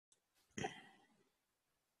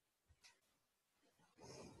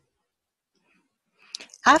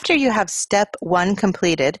After you have step 1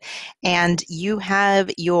 completed and you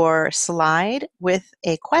have your slide with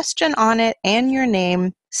a question on it and your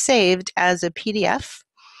name saved as a PDF,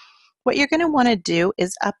 what you're going to want to do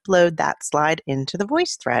is upload that slide into the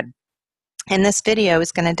VoiceThread. And this video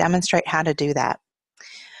is going to demonstrate how to do that.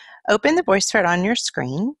 Open the VoiceThread on your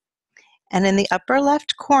screen, and in the upper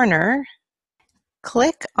left corner,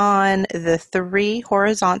 click on the 3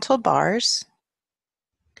 horizontal bars.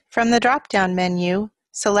 From the drop-down menu,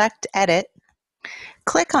 select Edit,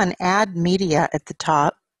 click on Add Media at the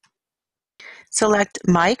top, select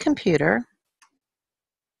My Computer,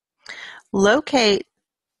 locate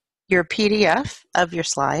your PDF of your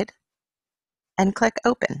slide, and click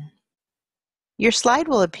Open. Your slide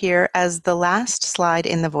will appear as the last slide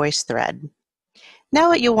in the VoiceThread. Now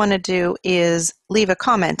what you'll want to do is leave a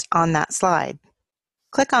comment on that slide.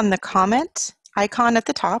 Click on the comment icon at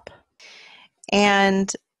the top,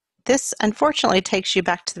 and this unfortunately takes you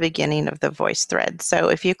back to the beginning of the VoiceThread. So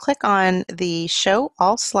if you click on the Show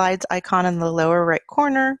All Slides icon in the lower right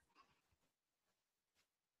corner,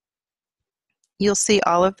 you'll see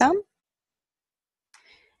all of them,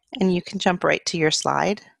 and you can jump right to your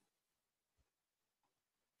slide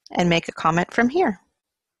and make a comment from here.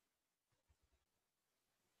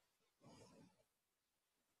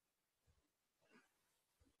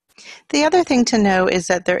 The other thing to know is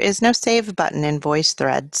that there is no save button in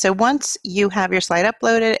VoiceThread. So once you have your slide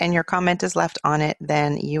uploaded and your comment is left on it,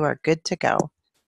 then you are good to go.